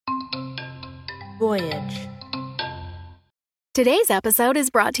Voyage. Today's episode is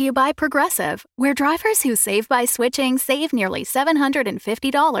brought to you by Progressive, where drivers who save by switching save nearly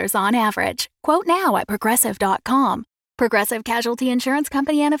 $750 on average. Quote now at Progressive.com. Progressive Casualty Insurance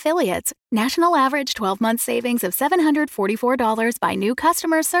Company and Affiliates. National average 12-month savings of $744 by new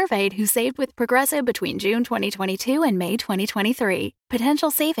customers surveyed who saved with Progressive between June 2022 and May 2023. Potential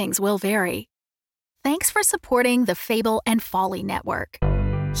savings will vary. Thanks for supporting the Fable and Folly Network.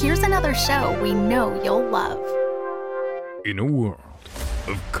 Here's another show we know you'll love. In a world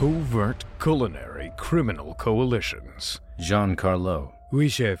of covert culinary criminal coalitions, Jean-Carlo, oui,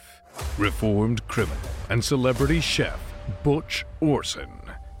 chef, reformed criminal and celebrity chef Butch Orson,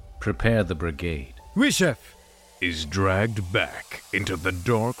 prepare the brigade, oui, chef, is dragged back into the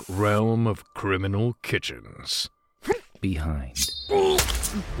dark realm of criminal kitchens. behind.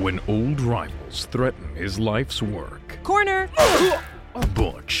 When old rivals threaten his life's work, Corner!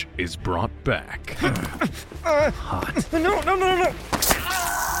 Butch is brought back. Hot. No!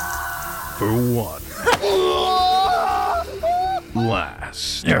 For one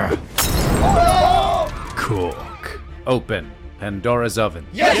last cook. Open Pandora's oven.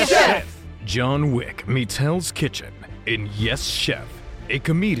 Yes, chef! John Wick meets Hell's Kitchen in Yes Chef, a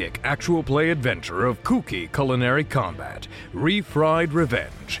comedic actual play adventure of kooky culinary combat, refried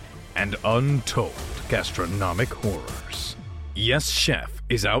revenge, and untold gastronomic horrors. Yes Chef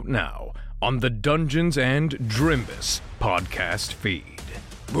is out now on the Dungeons and Drimbus podcast feed.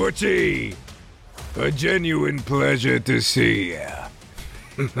 Butchie, a genuine pleasure to see you.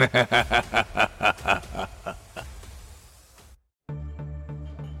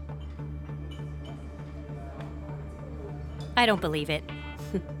 I don't believe it.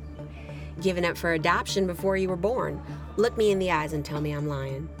 Given up for adoption before you were born. Look me in the eyes and tell me I'm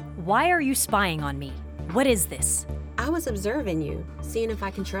lying. Why are you spying on me? What is this? I was observing you, seeing if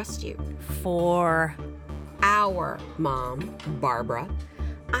I can trust you. For... Our mom, Barbara.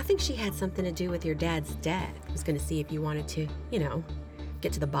 I think she had something to do with your dad's death. I was going to see if you wanted to,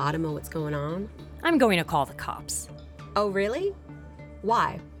 get to the bottom of what's going on. I'm going to call the cops. Oh, really?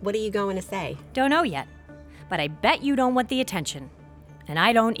 Why? What are you going to say? Don't know yet, but I bet you don't want the attention. And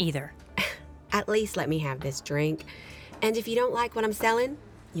I don't either. At least let me have this drink. And if you don't like what I'm selling,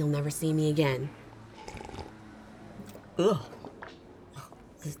 you'll never see me again. Ugh.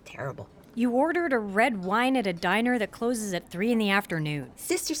 This is terrible. You ordered a red wine at a diner that closes at 3 in the afternoon.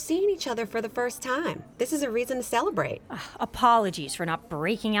 Sisters seeing each other for the first time. This is a reason to celebrate. Apologies for not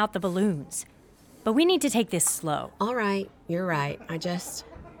breaking out the balloons. But we need to take this slow. All right, you're right.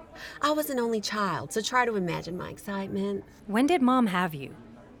 I was an only child, so try to imagine my excitement. When did Mom have you?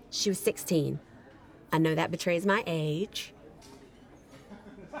 She was 16. I know that betrays my age.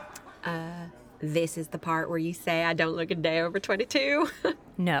 This is the part where you say I don't look a day over 22.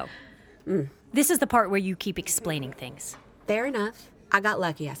 No. This is the part where you keep explaining things. Fair enough. I got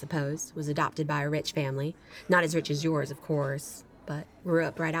lucky, I suppose. Was adopted by a rich family. Not as rich as yours, of course, but grew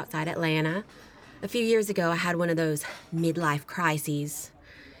up right outside Atlanta. A few years ago, I had one of those midlife crises.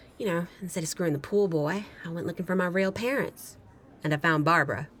 Instead of screwing the pool boy, I went looking for my real parents. And I found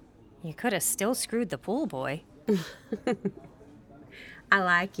Barbara. You could have still screwed the pool boy. I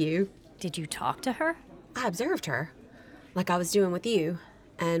like you. Did you talk to her? I observed her, like I was doing with you,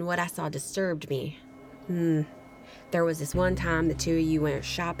 and what I saw disturbed me. There was this one time the two of you went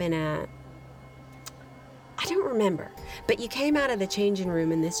shopping at... I don't remember, but you came out of the changing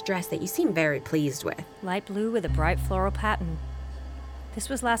room in this dress that you seemed very pleased with. Light blue with a bright floral pattern. This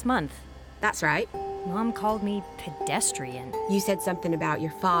was last month. That's right. Mom called me pedestrian. You said something about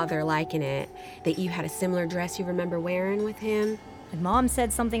your father liking it, that you had a similar dress you remember wearing with him. And Mom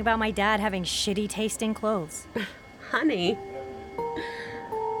said something about my dad having shitty taste in clothes. Honey,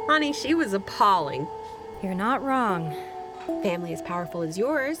 she was appalling. You're not wrong. Family as powerful as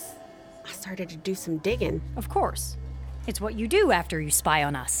yours. I started to do some digging. Of course. It's what you do after you spy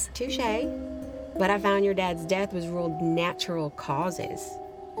on us. Touche. But I found your dad's death was ruled natural causes.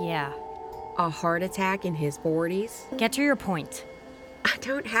 Yeah. A heart attack in his 40s. Get to your point. I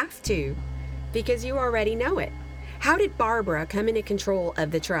don't have to, because you already know it. How did Barbara come into control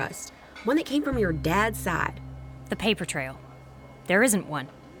of the trust? One that came from your dad's side. The paper trail. There isn't one.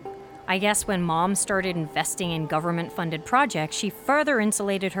 I guess when Mom started investing in government-funded projects, she further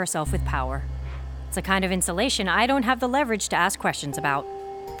insulated herself with power. It's a kind of insulation I don't have the leverage to ask questions about.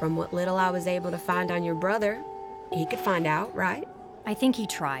 From what little I was able to find on your brother, he could find out, right? I think he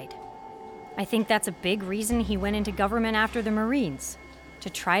tried. I think that's a big reason he went into government after the Marines, to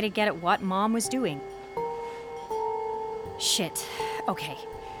try to get at what Mom was doing. Shit. Okay.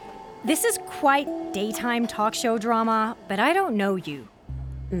 This is quite daytime talk show drama, but I don't know you.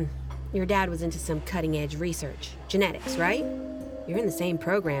 Your dad was into some cutting-edge research. Genetics, right? You're in the same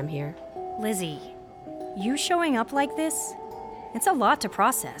program here. Lizzie, you showing up like this? It's a lot to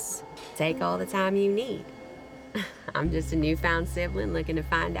process. Take all the time you need. I'm just a newfound sibling looking to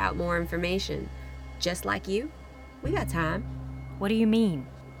find out more information. Just like you, we got time. What do you mean?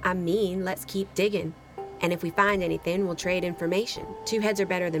 I mean, let's keep digging. And if we find anything, we'll trade information. 2 heads are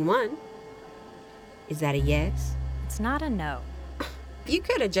better than 1. Is that a yes? It's not a no. You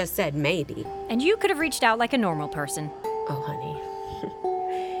could have just said maybe. And you could have reached out like a normal person. Oh,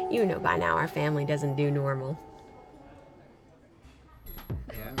 honey. You know by now our family doesn't do normal.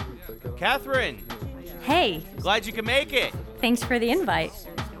 Catherine, Hey, glad you could make it. thanks for the invite.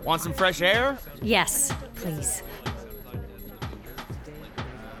 Want some fresh air? Yes, please.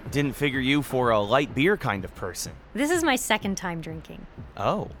 Didn't figure you for a light beer kind of person. This is my second time drinking.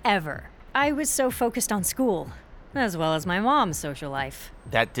 Oh, Ever. I was so focused on school, as well as my mom's social life.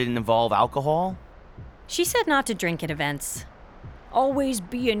 that didn't involve alcohol? She said not to drink at events. Always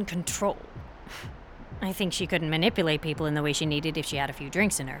be in control. I think she couldn't manipulate people in the way she needed if she had a few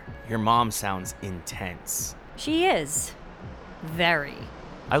drinks in her. Your mom sounds intense. She is. Very.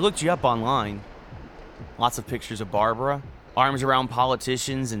 I looked you up online. Lots of pictures of Barbara, arms around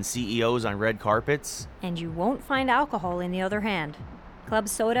politicians and CEOs on red carpets. And you won't find alcohol in the other hand. Club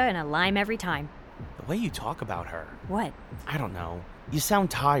soda and a lime every time. The way you talk about her, What? I don't know. You sound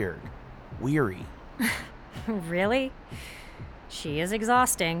tired, weary. Really? She is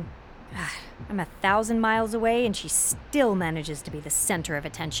exhausting. I'm 1,000 miles away and she still manages to be the center of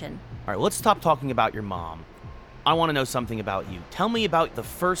attention. All right, let's stop talking about your mom. I want to know something about you. Tell me about the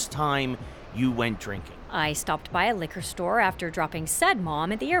first time you went drinking. I stopped by a liquor store after dropping said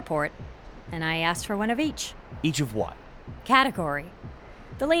mom at the airport, and I asked for one of each. Each of what? Category.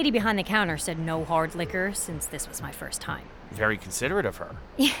 The lady behind the counter said no hard liquor since this was my first time. Very considerate of her.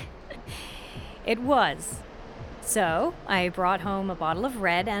 It was. So, I brought home a bottle of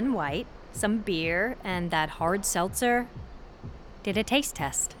red and white, some beer, and that hard seltzer. Did a taste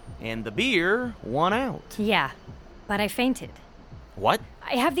test. And the beer won out. Yeah, but I fainted. What?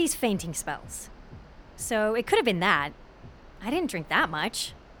 I have these fainting spells. So, it could have been that. I didn't drink that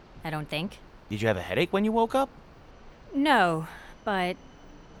much. I don't think. Did you have a headache when you woke up? No, but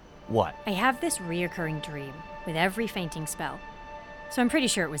What? I have this reoccurring dream with every fainting spell. So I'm pretty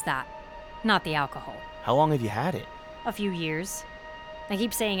sure it was that, not the alcohol. How long have you had it? A few years. I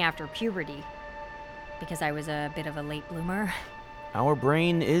keep saying after puberty, because I was a bit of a late bloomer. Our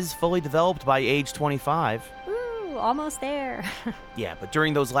brain is fully developed by age 25. Ooh, almost there. Yeah, but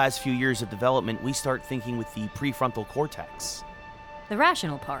during those last few years of development, we start thinking with the prefrontal cortex. The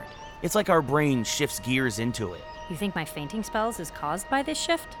rational part. It's like our brain shifts gears into it. You think my fainting spells is caused by this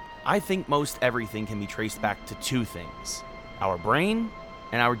shift? I think most everything can be traced back to 2 things. Our brain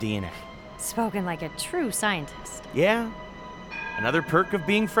and our DNA. Spoken like a true scientist. Yeah, another perk of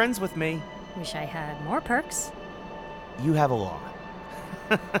being friends with me. Wish I had more perks. You have a lot.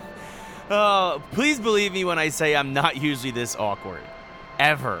 Oh, please believe me when I say I'm not usually this awkward.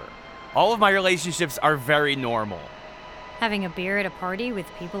 Ever. All of my relationships are very normal. Having a beer at a party with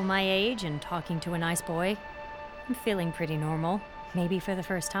people my age and talking to a nice boy. I'm feeling pretty normal. Maybe for the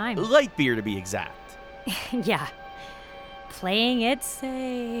first time. Light beer to be exact. Yeah. Playing it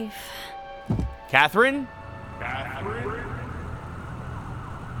safe. Catherine?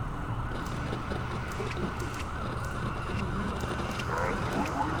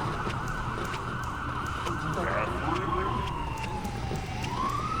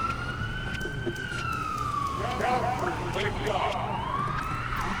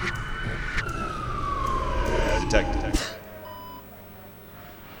 Detective.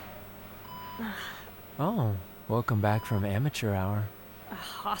 Oh, welcome back from amateur hour. A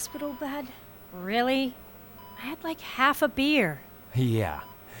hospital bed? Really? I had like half a beer. Yeah,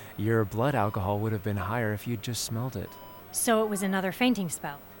 your blood alcohol would have been higher if you'd just smelled it. So it was another fainting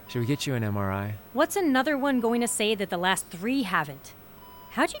spell. Should we get you an MRI? What's another one going to say that the last 3 haven't?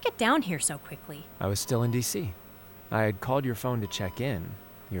 How'd you get down here so quickly? I was still in DC. I had called your phone to check in.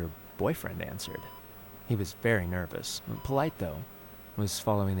 Your boyfriend answered. He was very nervous. Polite, though. Was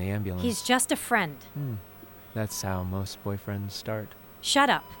following the ambulance. He's just a friend. That's how most boyfriends start. Shut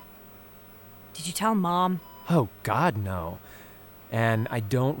up. Did you tell Mom? Oh, God, no. And I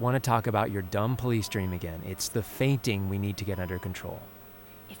don't want to talk about your dumb police dream again. It's the fainting we need to get under control.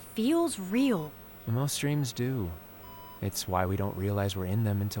 It feels real. Most dreams do. It's why we don't realize we're in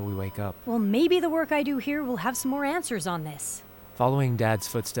them until we wake up. Well, maybe the work I do here will have some more answers on this. Following Dad's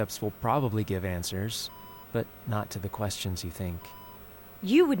footsteps will probably give answers, but not to the questions you think.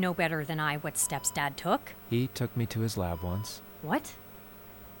 You would know better than I what steps Dad took. He took me to his lab once. What?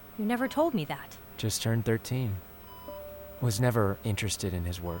 You never told me that. Just turned 13. Was never interested in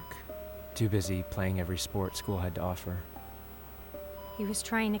his work. Too busy playing every sport school had to offer. He was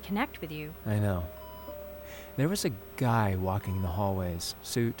trying to connect with you. I know. There was a guy walking the hallways.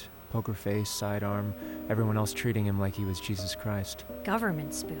 Suit, poker face, sidearm. Everyone else treating him like he was Jesus Christ.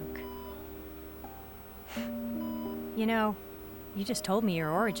 Government spook. You know, you just told me your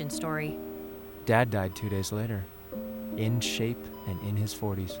origin story. Dad died 2 days later. In shape and in his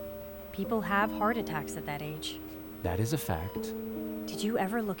 40s. People have heart attacks at that age. That is a fact. Did you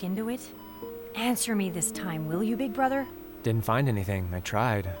ever look into it? Answer me this time, will you, big brother? Didn't find anything. I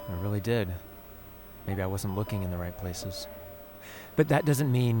tried. I really did. Maybe I wasn't looking in the right places. But that doesn't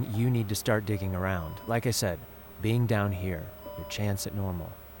mean you need to start digging around. Like I said, being down here, your chance at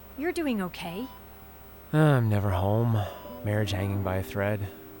normal. You're doing okay. I'm never home. Marriage hanging by a thread.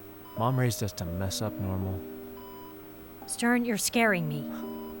 Mom raised us to mess up normal. Stern, you're scaring me.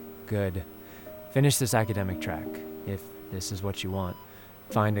 Good. Finish this academic track, if this is what you want.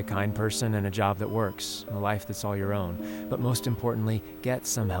 Find a kind person and a job that works, a life that's all your own. But most importantly, get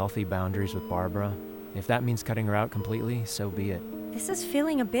some healthy boundaries with Barbara. If that means cutting her out completely, so be it. This is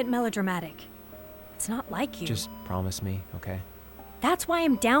feeling a bit melodramatic. It's not like you. Just promise me, okay? That's why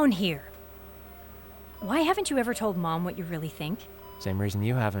I'm down here. Why haven't you ever told Mom what you really think? Same reason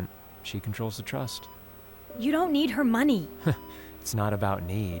you haven't. She controls the trust. You don't need her money. It's not about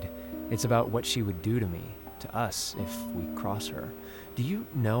need. It's about what she would do to me, to us, if we cross her. Do you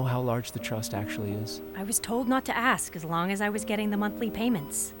know how large the trust actually is? I was told not to ask as long as I was getting the monthly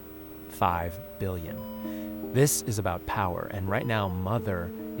payments. $5 billion. This is about power, and right now, Mother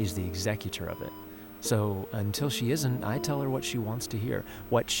is the executor of it. So until she isn't, I tell her what she wants to hear,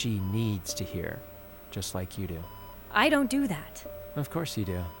 what she needs to hear, just like you do. I don't do that. Of course you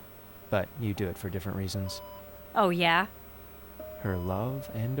do, but you do it for different reasons. Oh, yeah? Her love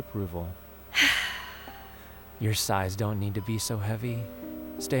and approval. Your sighs don't need to be so heavy.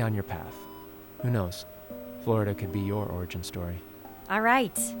 Stay on your path. Who knows? Florida could be your origin story. All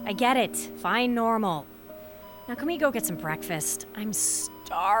right, I get it. Fine, normal. Now can we go get some breakfast? I'm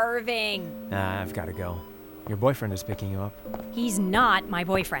starving. Nah, I've got to go. Your boyfriend is picking you up. He's not my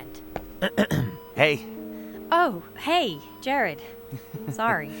boyfriend. Hey. Oh, hey, Jared.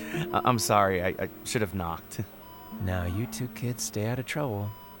 Sorry. I'm sorry. I should have knocked. Now you two kids stay out of trouble.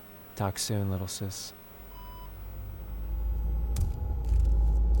 Talk soon, little sis.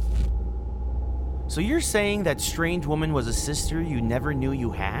 So you're saying that strange woman was a sister you never knew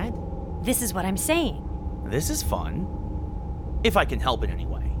you had? This is what I'm saying. This is fun. If I can help in any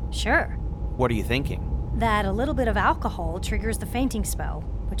way. Sure. What are you thinking? That a little bit of alcohol triggers the fainting spell,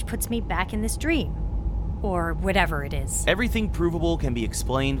 which puts me back in this dream. Or whatever it is. Everything provable can be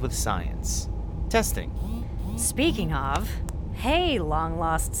explained with science. Testing. Speaking of, hey,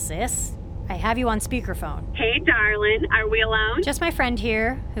 long-lost sis. I have you on speakerphone. Hey, darling. Are we alone? Just my friend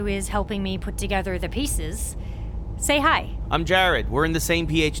here, who is helping me put together the pieces. Say hi. I'm Jared. We're in the same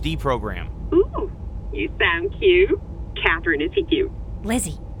PhD program. Ooh, you sound cute. Catherine, is he cute?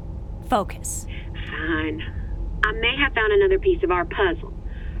 Lizzie, focus. Fine. I may have found another piece of our puzzle.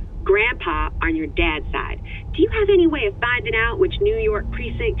 Grandpa on your dad's side. Do you have any way of finding out which New York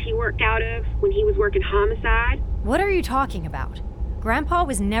precinct he worked out of when he was working homicide? What are you talking about? Grandpa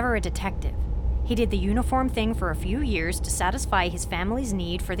was never a detective. He did the uniform thing for a few years to satisfy his family's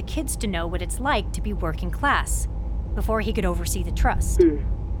need for the kids to know what it's like to be working class, before he could oversee the trust.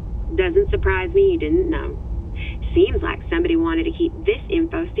 Doesn't surprise me you didn't know. Seems like somebody wanted to keep this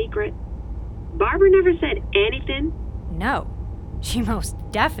info secret. Barbara never said anything? No, she most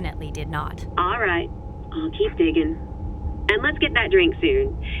definitely did not. All right, I'll keep digging. And let's get that drink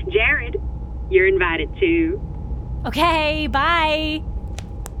soon. Jared, you're invited too. Okay, bye!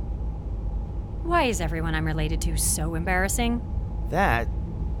 Why is everyone I'm related to so embarrassing? That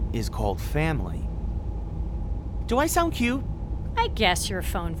is called family. Do I sound cute? I guess your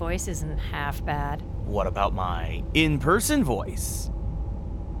phone voice isn't half bad. What about my in-person voice?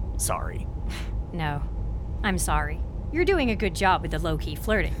 Sorry. No, I'm sorry. You're doing a good job with the low-key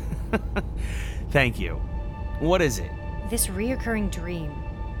flirting. Thank you. What is it? This reoccurring dream.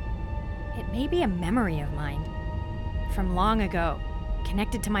 It may be a memory of mine. From long ago,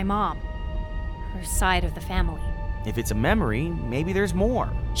 connected to my mom. Her side of the family. If it's a memory, maybe there's more.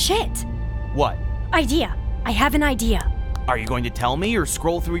 Shit! What? Idea! I have an idea. Are you going to tell me or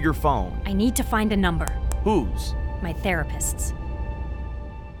scroll through your phone? I need to find a number. Whose? My therapist's.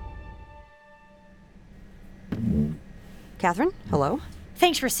 Catherine, hello?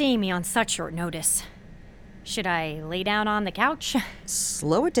 Thanks for seeing me on such short notice. Should I lay down on the couch?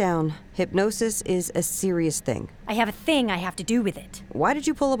 Slow it down. Hypnosis is a serious thing. I have a thing I have to do with it. Why did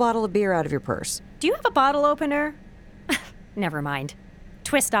you pull a bottle of beer out of your purse? Do you have a bottle opener? Never mind.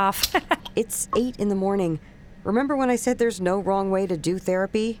 Twist off. It's 8 in the morning. Remember when I said there's no wrong way to do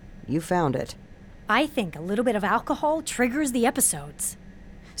therapy? You found it. I think a little bit of alcohol triggers the episodes.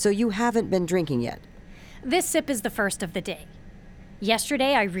 So you haven't been drinking yet? This sip is the first of the day.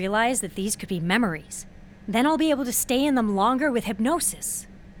 Yesterday, I realized that these could be memories. Then I'll be able to stay in them longer with hypnosis.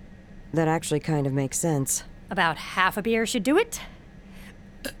 That actually kind of makes sense. About half a beer should do it.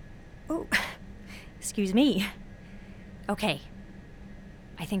 Oh, excuse me. Okay.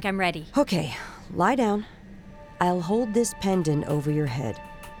 I think I'm ready. Okay, lie down. I'll hold this pendant over your head.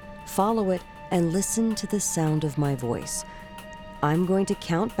 Follow it and listen to the sound of my voice. I'm going to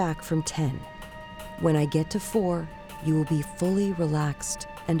count back from 10. When I get to 4, you will be fully relaxed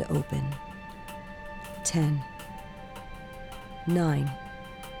and open. 10, 9,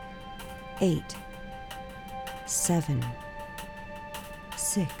 8, 7,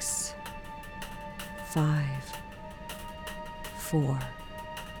 6, 5, 4.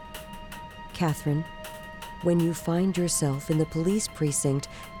 Catherine, when you find yourself in the police precinct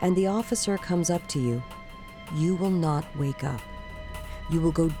and the officer comes up to you, you will not wake up. You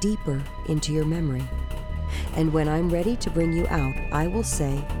will go deeper into your memory. And when I'm ready to bring you out, I will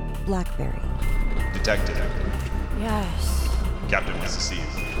say, Blackberry. Detective. Yes. Captain wants to see you.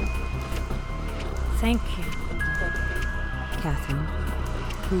 Thank you. Catherine,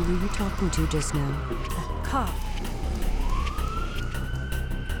 who were you talking to just now? The cop.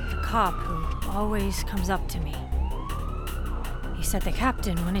 The cop who always comes up to me. He said the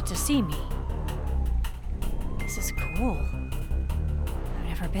captain wanted to see me. This is cool. I've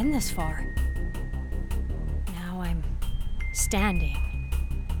never been this far. Now I'm standing,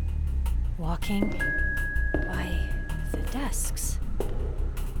 walking by the desks,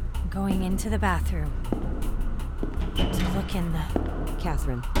 going into the bathroom to look in the...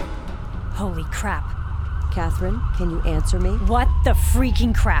 Catherine. Holy crap. Catherine, can you answer me? What the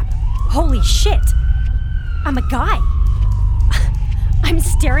freaking crap? Holy shit! I'm a guy. I'm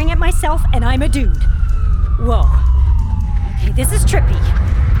staring at myself and I'm a dude. Whoa. Okay, this is trippy.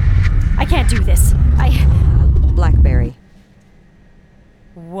 I can't do this. Blackberry.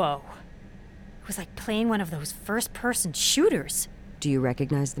 Whoa. It was like playing one of those first-person shooters. Do you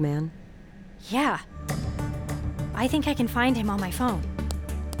recognize the man? Yeah. I think I can find him on my phone.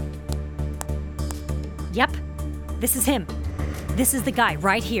 Yep. This is him. This is the guy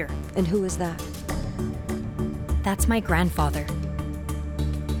right here. And who is that? That's my grandfather.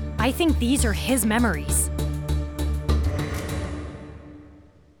 I think these are his memories.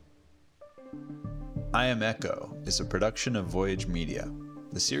 I Am Echo is a production of Voyage Media.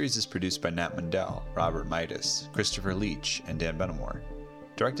 The series is produced by Nat Mundell, Robert Midas, Christopher Leach, and Dan Benamor.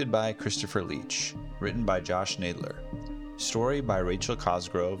 Directed by Christopher Leach. Written by Josh Nadler. Story by Rachel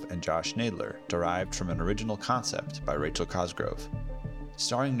Cosgrove and Josh Nadler, derived from an original concept by Rachel Cosgrove.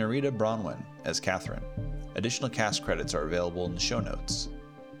 Starring Narita Bronwyn as Catherine. Additional cast credits are available in the show notes.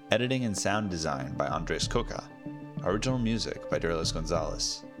 Editing and sound design by Andres Coca. Original music by Derlis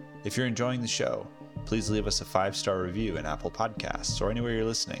Gonzalez. If you're enjoying the show, please leave us a 5-star review in Apple Podcasts or anywhere you're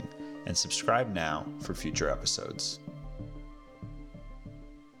listening, and subscribe now for future episodes.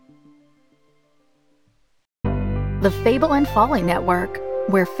 The Fable and Folly Network,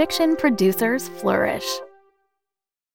 where fiction producers flourish.